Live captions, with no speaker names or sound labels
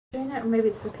Or maybe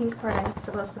it's the pink part I'm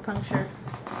supposed to puncture.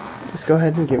 Just go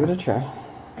ahead and give it a try.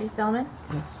 Are you filming?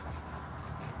 Yes.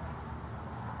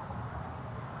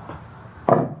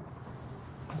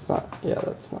 It's not, yeah,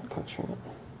 that's not puncturing it.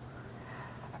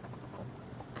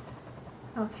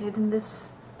 Okay, then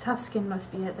this tough skin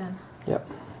must be it then. Yep.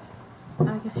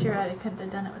 I guess you're right, I couldn't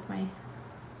have done it with my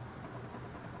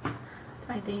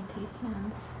dainty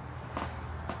hands.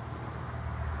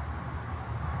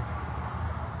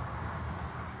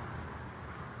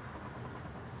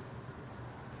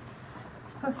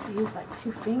 Supposed to use like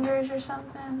 2 fingers or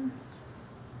something.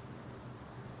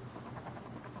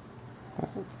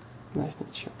 Nice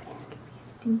neat sharpening. It's gonna be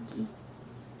stinky.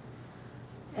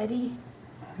 Eddie,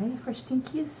 ready for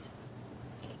stinkies?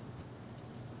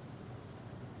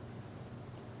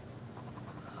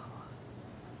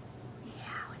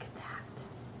 Yeah, look at that.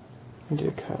 I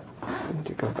need to cut. I need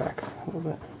to go back a little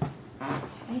bit.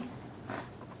 Okay.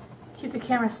 Keep the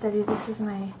camera steady. This is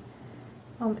my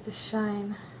moment to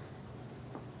shine.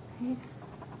 Right?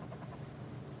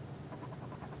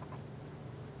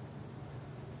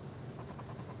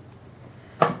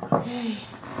 Okay.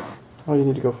 Oh, you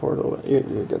need to go forward a little bit.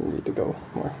 You're gonna need to go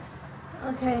more.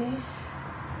 Okay.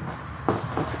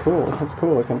 That's cool. That's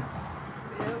cool looking.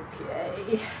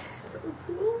 Okay. So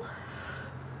cool.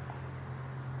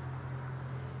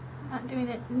 Not doing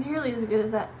it nearly as good as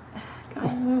that guy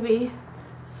in the movie.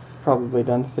 It's probably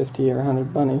done 50 or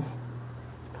 100 bunnies.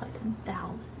 Probably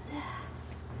 10,000.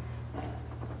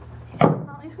 Okay.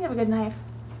 Well, at least we have a good knife.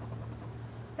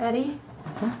 Ready?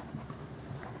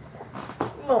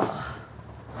 Ugh.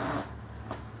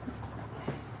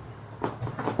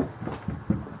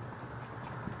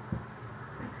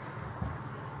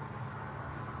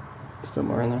 Still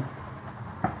more in there.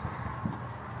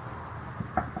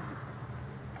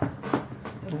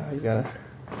 Oh, you gotta.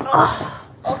 Ugh.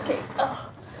 Okay. Ugh.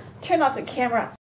 Turn off the camera.